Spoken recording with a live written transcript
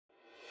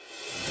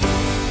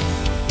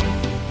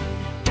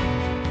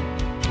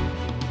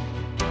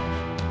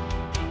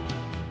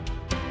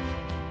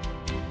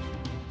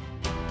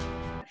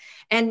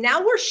And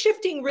now we're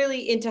shifting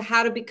really into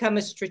how to become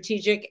a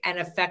strategic and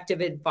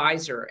effective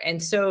advisor.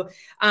 And so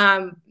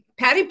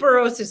Patty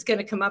Burrows is going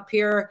to come up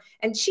here,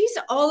 and she's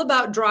all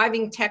about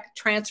driving tech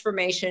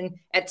transformation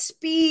at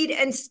speed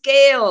and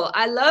scale.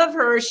 I love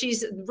her.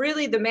 She's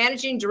really the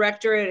managing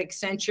director at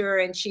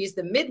Accenture, and she's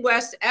the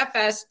Midwest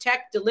FS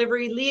Tech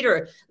Delivery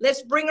Leader.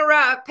 Let's bring her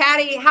up.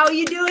 Patty, how are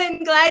you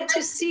doing? Glad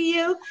to see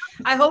you.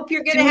 I hope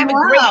you're going to have a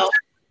great time.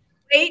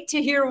 Wait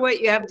to hear what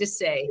you have to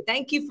say.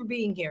 Thank you for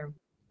being here.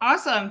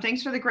 Awesome.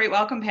 Thanks for the great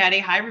welcome, Patty.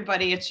 Hi,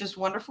 everybody. It's just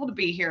wonderful to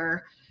be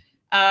here.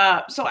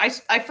 So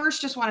I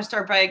first just want to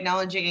start by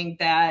acknowledging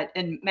that,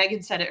 and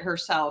Megan said it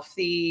herself,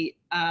 the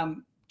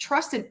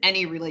trust in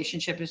any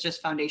relationship is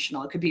just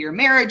foundational. It could be your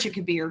marriage, it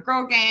could be your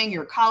girl gang,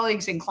 your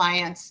colleagues and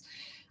clients.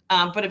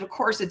 But of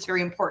course, it's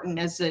very important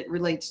as it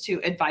relates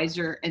to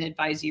advisor and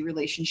advisee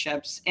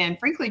relationships. And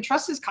frankly,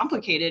 trust is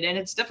complicated and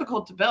it's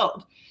difficult to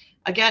build.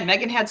 Again,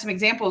 Megan had some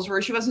examples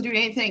where she wasn't doing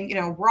anything,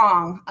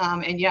 wrong,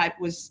 and yet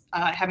was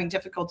having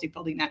difficulty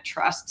building that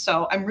trust.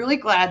 So I'm really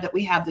glad that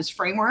we have this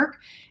framework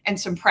and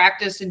some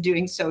practice in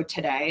doing so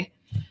today.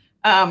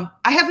 I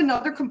have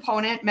another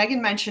component.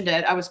 Megan mentioned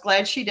it. I was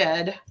glad she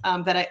did,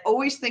 that I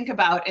always think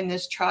about in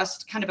this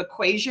trust kind of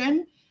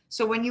equation.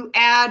 So when you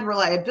add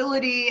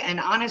reliability and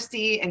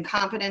honesty and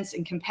competence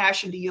and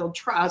compassion to yield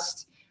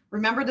trust,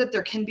 remember that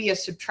there can be a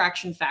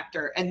subtraction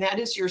factor, and that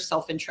is your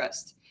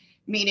self-interest.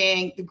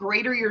 Meaning the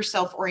greater your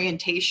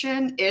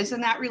self-orientation is in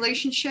that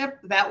relationship,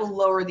 that will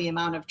lower the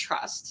amount of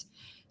trust.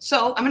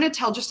 So I'm going to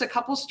tell just a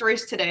couple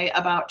stories today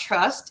about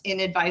trust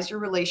in advisor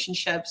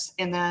relationships,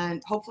 and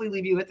then hopefully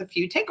leave you with a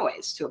few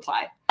takeaways to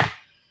apply.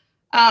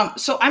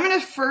 So I'm going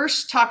to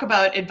first talk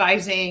about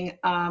advising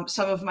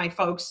some of my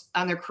folks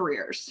on their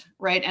careers,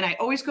 right? And I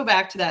always go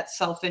back to that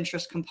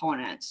self-interest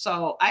component.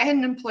 So I had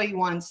an employee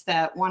once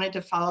that wanted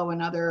to follow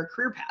another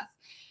career path.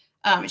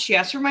 She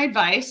asked for my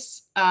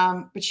advice,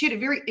 but she had a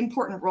very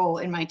important role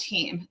in my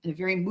team and a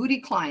very moody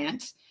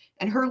client,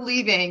 and her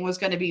leaving was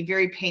going to be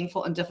very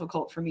painful and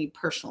difficult for me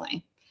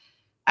personally.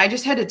 I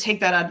just had to take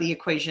that out of the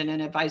equation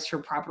and advise her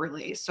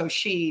properly. So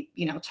she,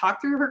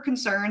 talked through her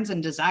concerns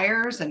and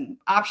desires and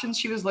options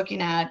she was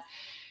looking at,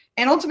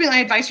 and ultimately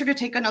I advised her to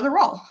take another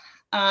role.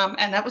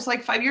 And that was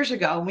like 5 years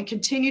ago. And we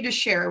continue to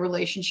share a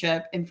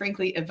relationship and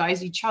frankly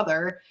advise each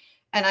other.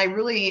 And I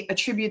really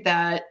attribute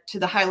that to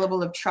the high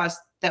level of trust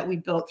that we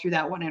built through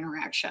that one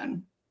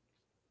interaction.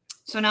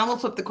 So now we'll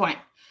flip the coin.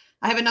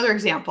 I have another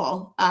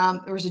example.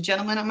 There was a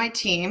gentleman on my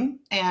team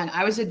and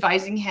I was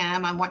advising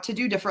him on what to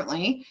do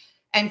differently.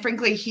 And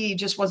frankly, he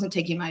just wasn't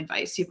taking my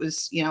advice. He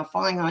was,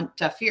 falling on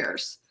deaf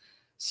ears.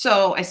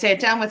 So I sat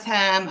down with him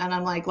and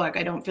I'm like, look,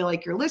 I don't feel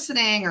like you're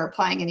listening or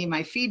applying any of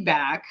my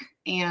feedback.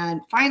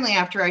 And finally,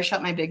 after I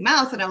shut my big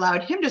mouth and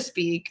allowed him to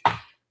speak,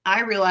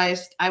 I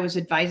realized I was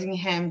advising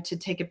him to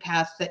take a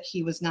path that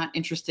he was not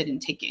interested in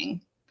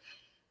taking.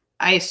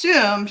 I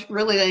assumed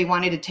really that he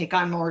wanted to take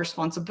on more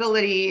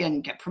responsibility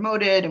and get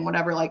promoted and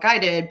whatever like I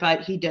did,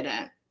 but he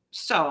didn't.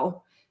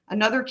 So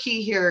another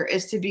key here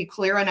is to be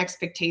clear on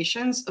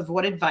expectations of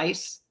what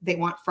advice they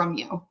want from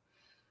you.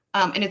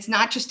 And it's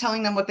not just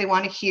telling them what they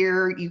want to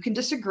hear. You can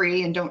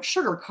disagree and don't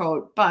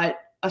sugarcoat, but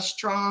a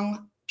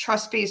strong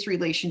trust-based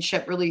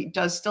relationship really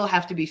does still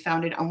have to be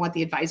founded on what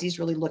the advisee is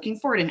really looking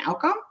for in an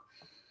outcome.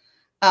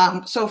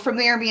 So from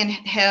there, me and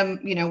him,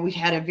 we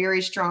had a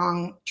very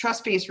strong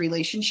trust-based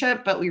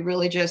relationship, but we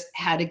really just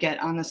had to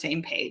get on the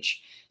same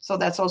page. So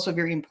that's also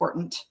very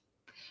important.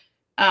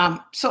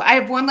 So I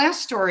have one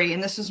last story,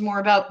 and this is more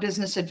about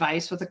business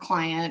advice with a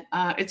client.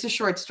 It's a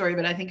short story,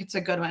 but I think it's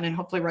a good one and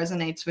hopefully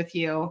resonates with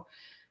you.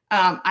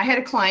 I had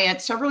a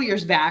client several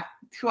years back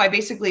who I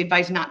basically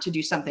advised not to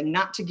do something,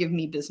 not to give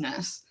me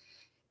business.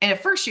 And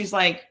at first she's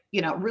like,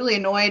 really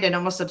annoyed and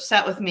almost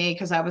upset with me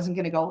because I wasn't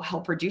going to go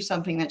help her do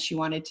something that she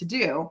wanted to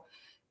do.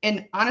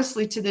 And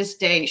honestly, to this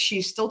day,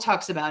 she still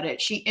talks about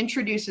it. She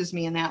introduces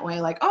me in that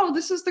way, like, oh,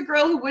 this is the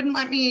girl who wouldn't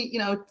let me,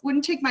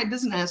 wouldn't take my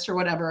business or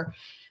whatever.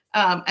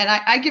 And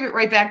I give it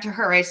right back to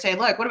her. I say,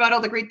 look, what about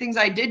all the great things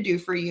I did do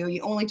for you?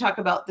 You only talk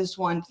about this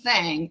one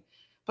thing.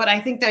 But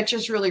I think that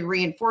just really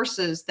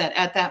reinforces that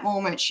at that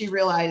moment, she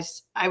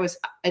realized I was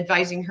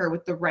advising her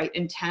with the right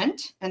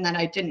intent and that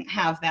I didn't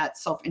have that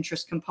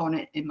self-interest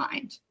component in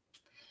mind.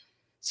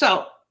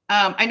 So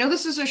I know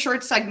this is a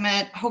short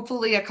segment.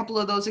 Hopefully a couple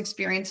of those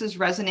experiences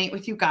resonate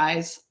with you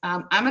guys.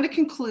 I'm going to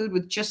conclude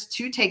with just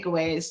 2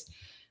 takeaways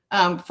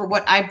for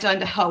what I've done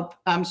to help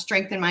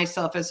strengthen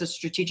myself as a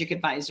strategic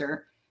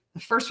advisor.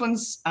 The first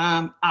one's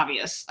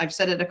obvious. I've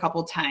said it a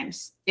couple of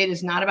times. It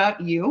is not about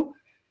you.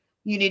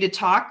 You need to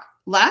talk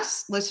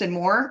less, listen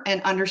more,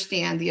 and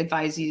understand the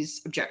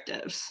advisee's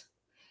objectives.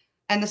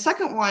 And the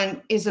second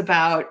one is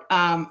about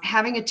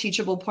having a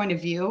teachable point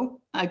of view.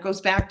 It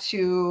goes back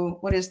to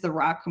what is the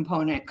rock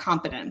component?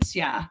 Competence.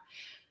 Yeah.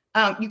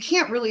 You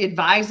can't really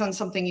advise on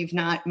something you've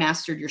not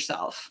mastered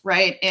yourself,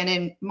 right? And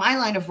in my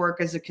line of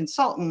work as a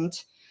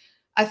consultant,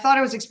 I thought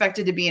I was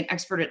expected to be an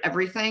expert at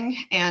everything.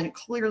 And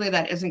clearly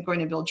that isn't going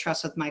to build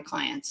trust with my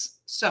clients.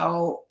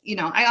 So,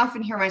 I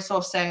often hear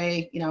myself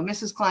say,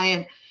 Mrs.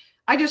 Client,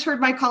 I just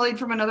heard my colleague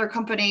from another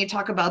company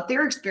talk about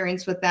their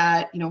experience with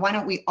that. Why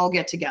don't we all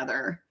get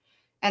together?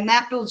 And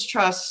that builds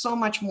trust so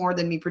much more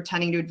than me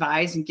pretending to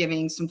advise and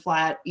giving some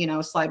flat,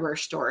 slideware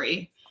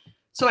story.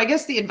 So I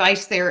guess the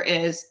advice there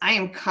is I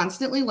am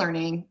constantly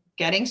learning,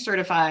 getting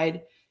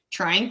certified,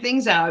 trying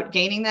things out,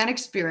 gaining that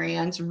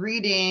experience,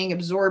 reading,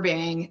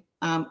 absorbing,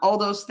 all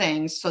those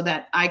things so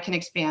that I can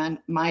expand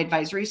my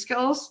advisory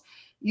skills.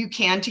 You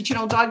can teach an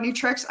old dog new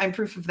tricks. I'm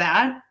proof of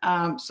that.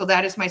 So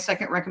that is my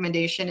second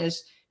recommendation,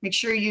 is make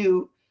sure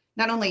you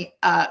not only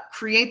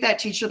create that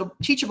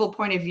teachable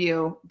point of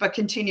view, but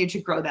continue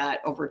to grow that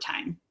over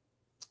time.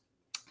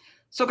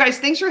 So guys,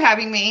 thanks for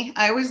having me.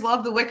 I always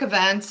love the WIC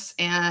events,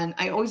 and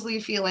I always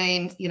leave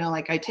feeling,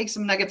 like I take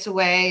some nuggets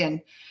away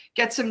and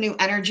get some new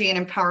energy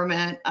and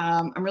empowerment.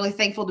 I'm really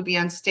thankful to be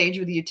on stage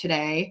with you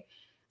today.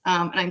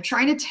 And I'm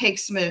trying to take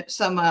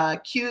some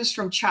cues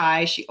from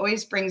Chai. She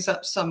always brings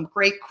up some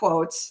great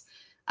quotes.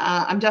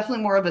 I'm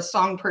definitely more of a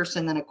song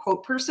person than a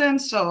quote person.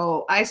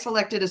 So I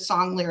selected a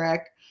song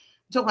lyric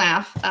to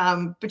laugh.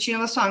 But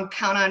the song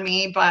Count on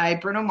Me by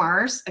Bruno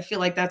Mars. I feel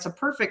like that's a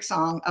perfect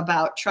song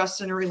about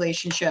trust in a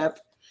relationship.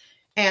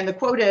 And the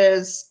quote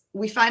is,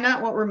 "We find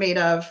out what we're made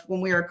of when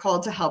we are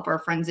called to help our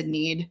friends in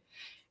need."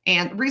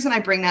 And the reason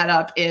I bring that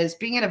up is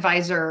being an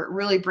advisor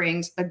really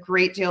brings a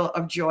great deal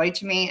of joy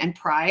to me and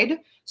pride.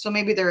 So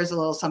maybe there is a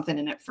little something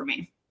in it for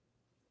me.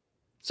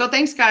 So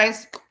thanks,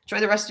 guys. Enjoy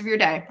the rest of your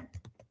day.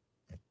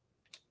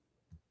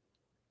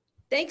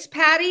 Thanks,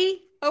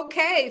 Patty.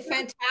 Okay,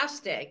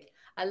 fantastic.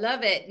 I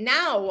love it.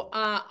 Now,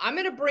 I'm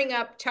going to bring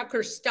up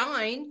Tucker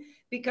Stein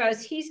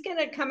because he's going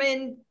to come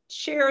in,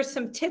 share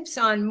some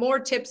more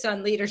tips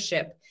on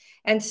leadership.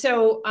 And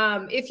so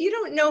if you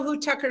don't know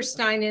who Tucker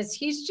Stein is,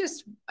 he's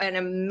just an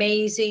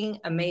amazing,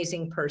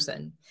 amazing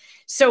person.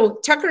 So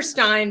Tucker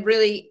Stein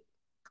really,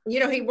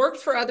 he worked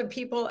for other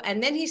people,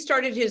 and then he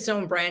started his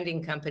own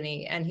branding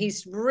company, and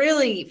he's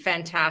really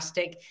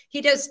fantastic.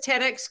 He does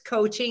TEDx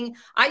coaching.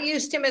 I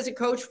used him as a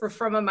coach for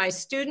some of my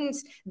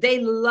students. They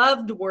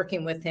loved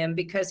working with him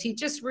because he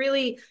just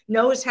really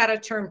knows how to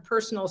turn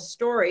personal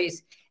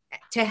stories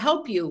to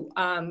help you,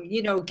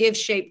 give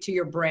shape to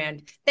your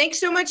brand. Thanks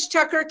so much,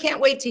 Tucker.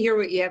 Can't wait to hear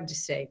what you have to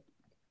say.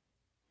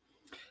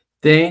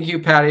 Thank you,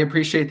 Patty.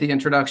 Appreciate the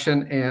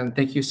introduction, and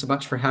thank you so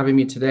much for having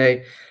me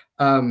today.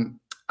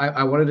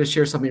 I wanted to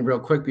share something real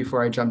quick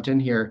before I jumped in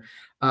here.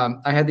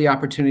 I had the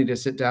opportunity to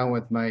sit down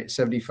with my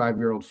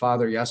 75-year-old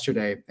father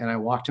yesterday, and I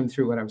walked him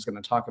through what I was going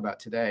to talk about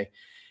today.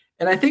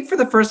 And I think for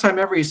the first time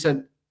ever, he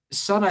said,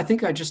 "Son, I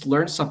think I just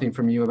learned something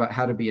from you about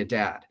how to be a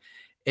dad."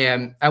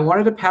 And I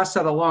wanted to pass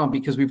that along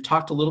because we've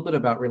talked a little bit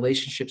about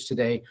relationships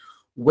today,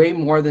 way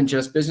more than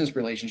just business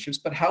relationships,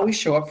 but how we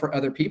show up for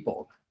other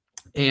people.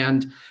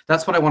 And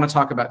that's what I want to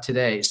talk about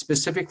today,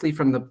 specifically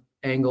from the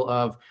angle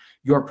of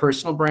your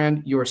personal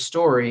brand, your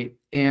story,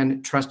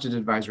 and trusted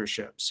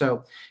advisorship.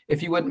 So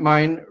if you wouldn't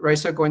mind,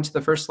 Raisa, going to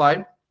the first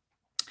slide.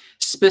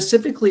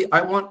 Specifically, I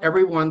want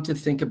everyone to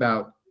think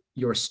about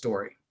your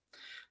story.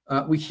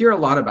 We hear a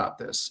lot about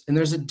this, and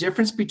there's a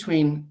difference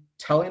between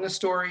telling a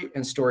story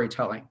and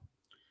storytelling.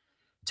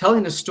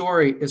 Telling a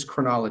story is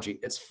chronology,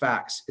 it's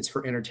facts, it's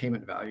for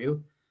entertainment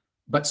value.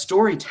 But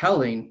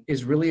storytelling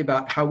is really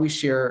about how we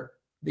share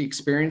the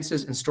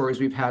experiences and stories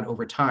we've had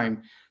over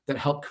time that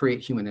help create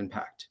human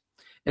impact.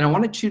 And I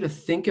wanted you to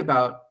think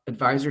about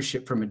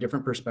advisorship from a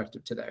different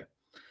perspective today.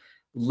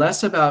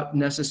 Less about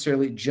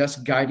necessarily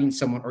just guiding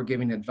someone or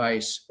giving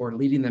advice or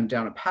leading them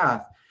down a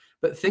path,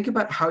 but think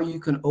about how you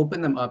can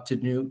open them up to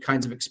new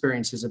kinds of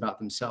experiences about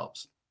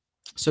themselves.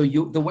 So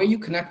the way you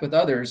connect with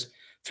others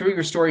through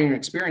your story and your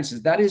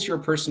experiences, that is your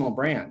personal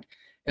brand.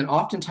 And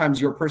oftentimes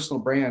your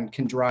personal brand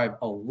can drive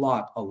a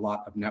lot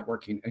of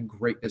networking and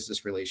great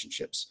business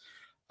relationships.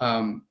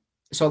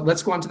 So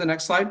let's go on to the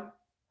next slide.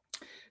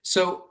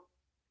 So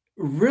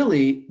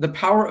really, the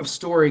power of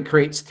story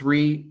creates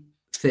three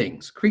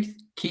key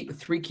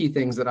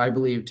things that I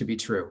believe to be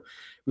true.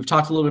 We've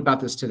talked a little bit about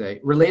this today.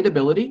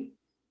 Relatability.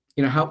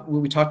 How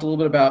we talked a little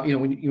bit about,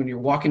 when you're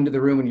walking into the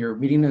room and you're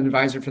meeting an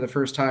advisor for the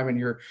first time and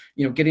you're,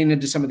 getting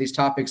into some of these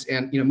topics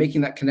and,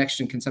 making that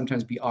connection can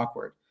sometimes be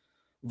awkward.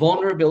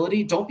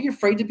 Vulnerability. Don't be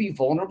afraid to be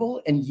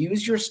vulnerable and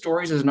use your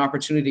stories as an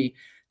opportunity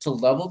to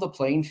level the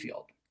playing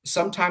field.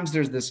 Sometimes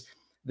there's this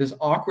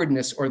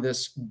awkwardness or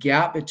this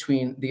gap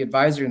between the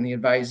advisor and the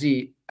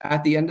advisee.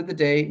 At the end of the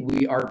day,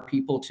 we are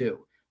people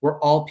too. We're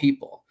all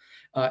people.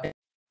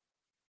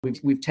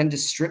 We've tend to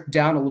strip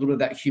down a little bit of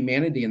that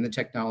humanity in the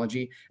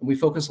technology, and we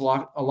focus a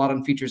lot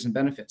on features and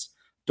benefits.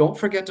 Don't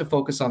forget to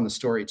focus on the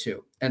story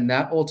too. And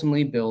that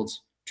ultimately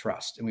builds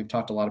trust. And we've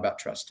talked a lot about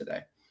trust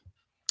today.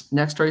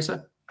 Next,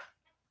 Teresa.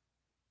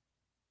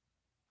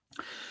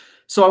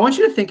 So I want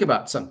you to think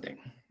about something.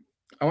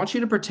 I want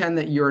you to pretend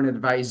that you're an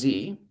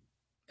advisee,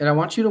 and I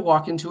want you to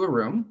walk into a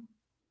room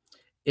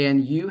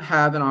and you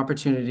have an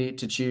opportunity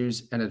to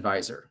choose an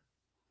advisor.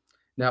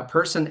 Now,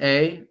 person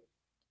A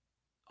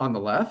on the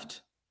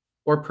left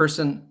or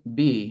person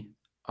B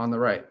on the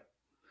right.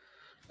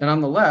 And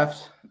on the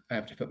left, I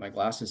have to put my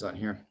glasses on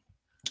here.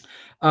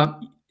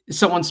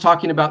 someone's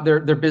talking about their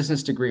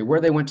business degree, where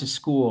they went to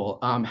school,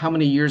 how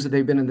many years have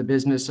they been in the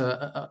business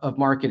of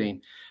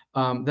marketing,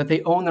 that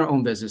they own their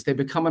own business, they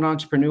become an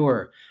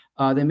entrepreneur,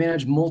 they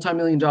manage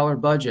multi-million-dollar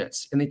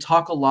budgets, and they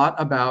talk a lot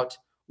about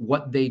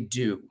what they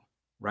do,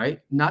 right?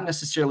 Not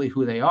necessarily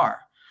who they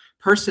are.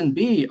 Person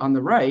B on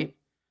the right,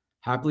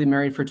 happily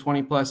married for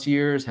 20 plus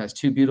years, has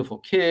 2 beautiful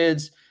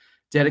kids,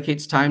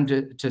 dedicates time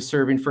to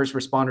serving first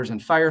responders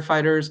and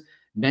firefighters,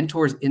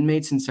 mentors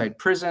inmates inside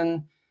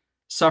prison,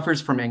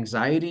 suffers from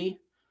anxiety,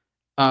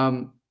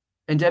 and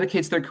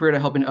dedicates their career to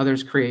helping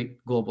others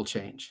create global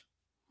change.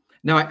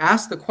 Now, I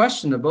asked the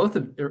question of both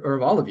of, or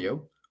of all of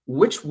you,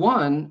 which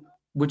one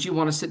would you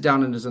want to sit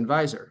down as an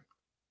advisor?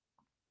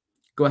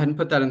 Go ahead and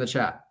put that in the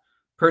chat.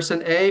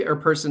 Person A or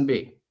person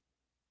B?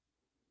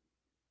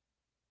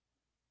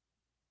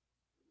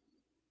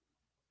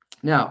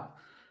 Now,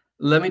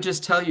 let me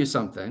just tell you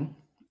something,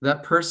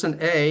 that person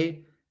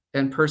A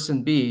and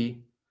person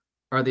B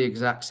are the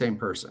exact same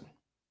person.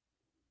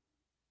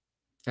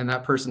 And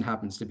that person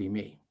happens to be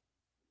me.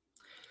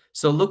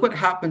 So look what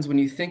happens when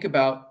you think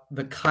about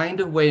the kind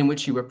of way in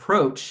which you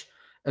approach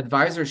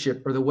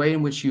advisorship, or the way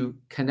in which you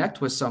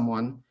connect with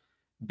someone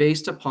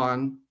based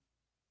upon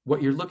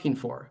what you're looking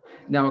for.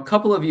 Now, a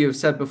couple of you have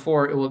said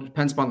before, it will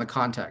depend upon the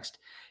context.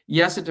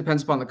 Yes, it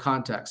depends upon the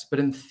context, but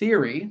in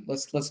theory,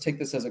 let's take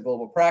this as a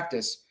global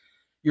practice.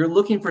 You're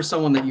looking for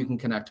someone that you can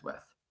connect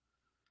with.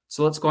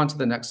 So let's go on to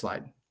the next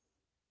slide.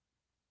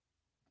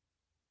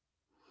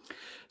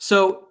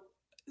 So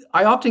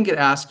I often get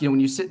asked, when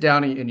you sit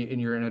down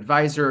and you're an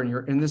advisor and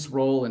you're in this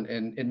role,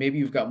 and maybe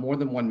you've got more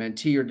than one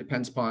mentee, or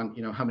depends upon,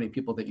 how many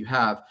people that you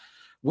have,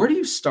 where do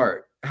you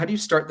start? How do you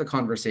start the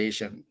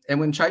conversation? And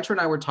when Chaitra and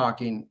I were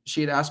talking,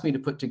 she had asked me to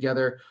put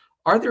together,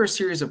 are there a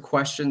series of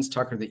questions,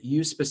 Tucker, that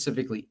you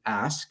specifically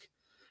ask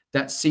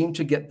that seem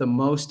to get the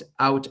most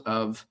out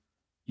of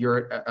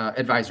your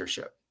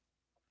advisorship?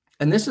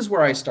 And this is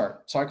where I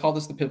start. So I call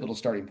this the pivotal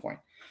starting point.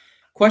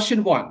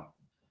 Question 1.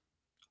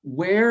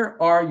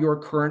 Where are your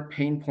current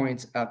pain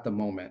points at the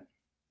moment?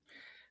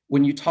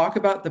 When you talk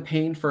about the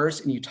pain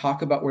first and you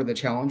talk about where the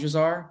challenges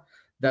are,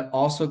 that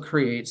also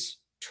creates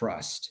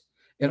trust.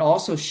 It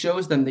also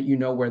shows them that you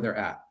know where they're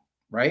at,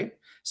 right?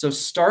 So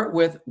start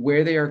with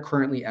where they are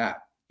currently at.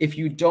 If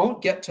you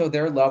don't get to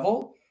their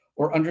level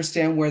or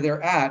understand where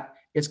they're at,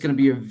 it's going to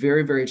be a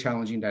very, very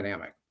challenging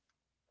dynamic.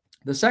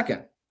 The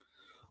second,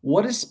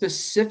 what is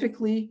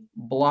specifically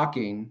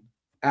blocking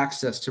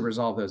access to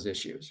resolve those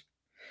issues?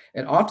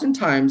 And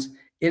oftentimes,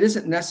 it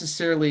isn't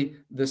necessarily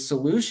the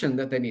solution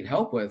that they need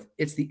help with.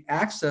 It's the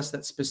access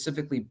that's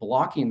specifically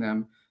blocking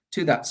them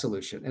to that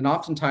solution. And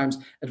oftentimes,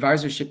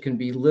 advisorship can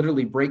be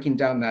literally breaking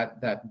down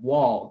that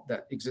wall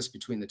that exists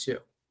between the two.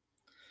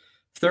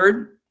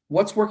 Third,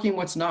 what's working,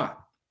 what's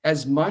not?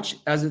 As much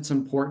as it's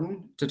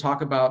important to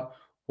talk about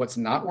what's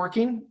not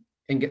working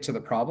and get to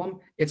the problem,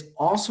 it's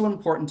also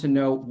important to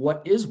know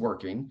what is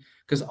working,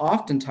 because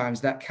oftentimes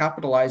that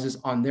capitalizes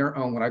on their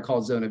own, what I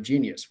call zone of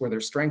genius, where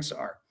their strengths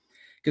are.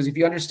 Because if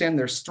you understand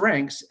their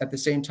strengths, at the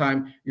same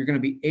time, you're going to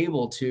be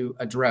able to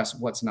address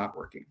what's not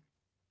working.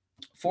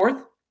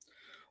 Fourth,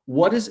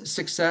 what does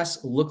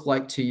success look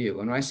like to you?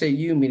 And when I say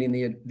you, meaning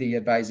the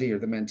advisee or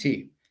the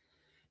mentee.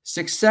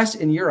 Success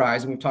in your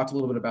eyes, and we've talked a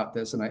little bit about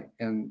this, and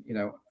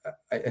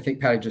I think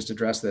Patty just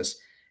addressed this.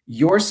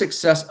 Your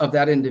success of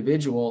that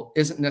individual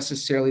isn't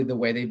necessarily the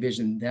way they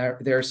vision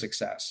their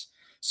success.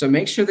 So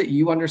make sure that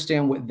you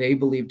understand what they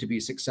believe to be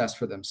success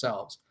for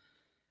themselves.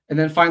 And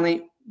then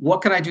finally,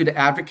 what can I do to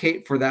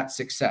advocate for that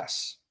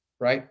success,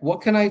 right? What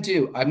can I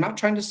do? I'm not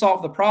trying to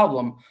solve the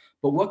problem,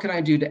 but what can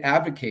I do to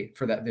advocate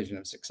for that vision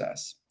of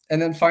success?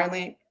 And then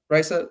finally,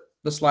 Raisa,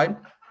 the slide.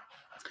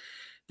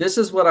 This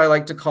is what I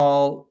like to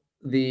call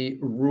the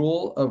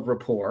rule of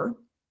rapport,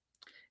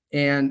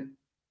 and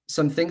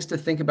some things to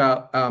think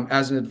about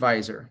as an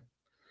advisor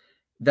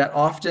that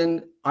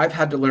often I've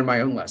had to learn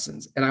my own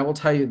lessons. And I will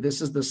tell you,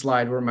 this is the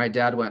slide where my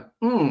dad went,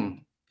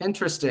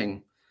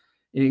 interesting.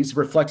 And he's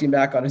reflecting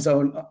back on his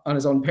own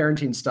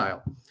parenting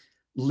style.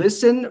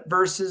 Listen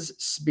versus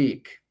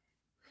speak.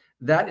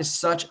 That is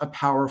such a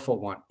powerful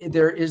one.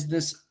 There is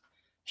this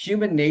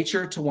human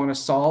nature to want to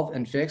solve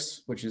and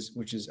fix, which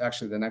is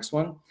actually the next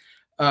one,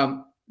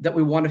 that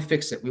we want to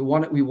fix it. We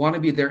want to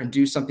be there and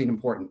do something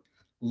important.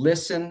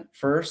 Listen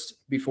first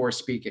before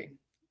speaking.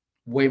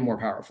 Way more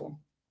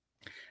powerful.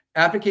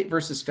 Advocate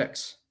versus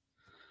fix.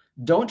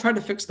 Don't try to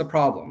fix the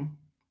problem,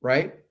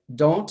 right?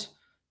 Don't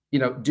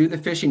do the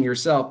fishing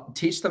yourself.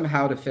 Teach them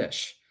how to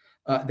fish.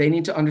 They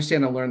need to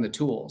understand and learn the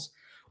tools,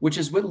 which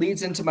is what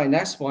leads into my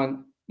next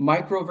one,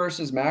 micro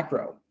versus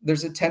macro.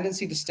 There's a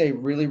tendency to stay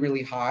really,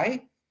 really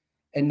high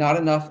and not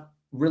enough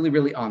really,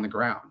 really on the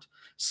ground.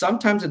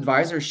 Sometimes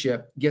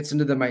advisorship gets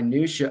into the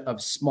minutia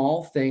of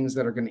small things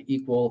that are going to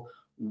equal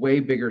way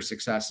bigger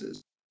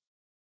successes.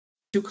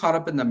 Too caught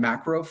up in the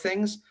macro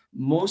things,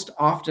 most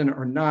often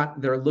or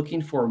not, they're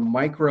looking for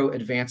micro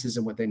advances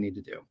in what they need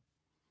to do.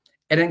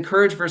 And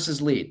encourage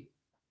versus lead.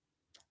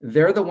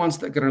 They're the ones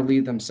that are going to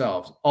lead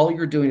themselves. All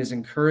you're doing is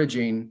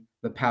encouraging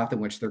the path in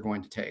which they're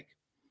going to take.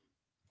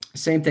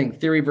 Same thing,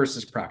 theory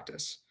versus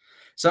practice.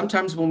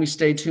 Sometimes when we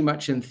stay too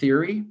much in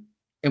theory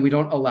and we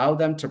don't allow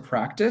them to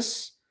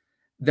practice,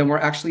 then we're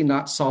actually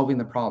not solving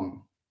the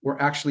problem. We're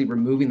actually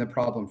removing the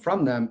problem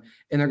from them,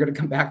 and they're going to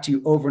come back to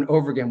you over and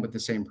over again with the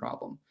same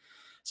problem.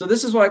 So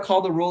this is what I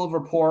call the rule of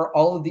rapport.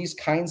 All of these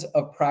kinds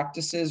of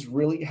practices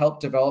really help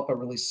develop a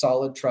really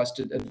solid,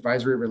 trusted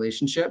advisory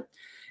relationship.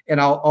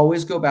 And I'll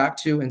always go back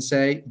to and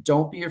say,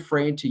 don't be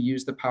afraid to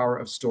use the power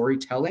of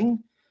storytelling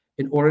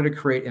in order to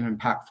create an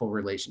impactful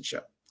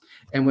relationship.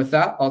 And with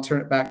that, I'll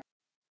turn it back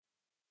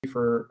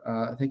for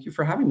thank you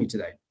for having me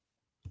today.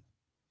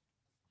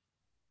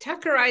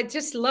 Tucker, I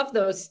just love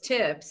those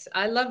tips.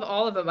 I love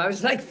all of them. I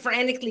was like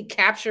frantically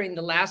capturing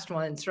the last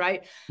ones,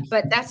 right?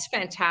 But that's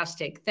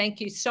fantastic. Thank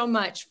you so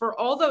much for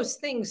all those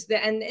things.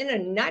 And in a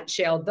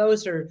nutshell,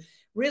 those are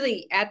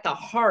really at the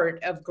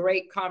heart of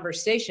great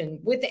conversation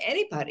with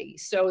anybody.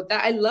 So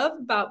that I love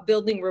about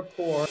building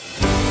rapport.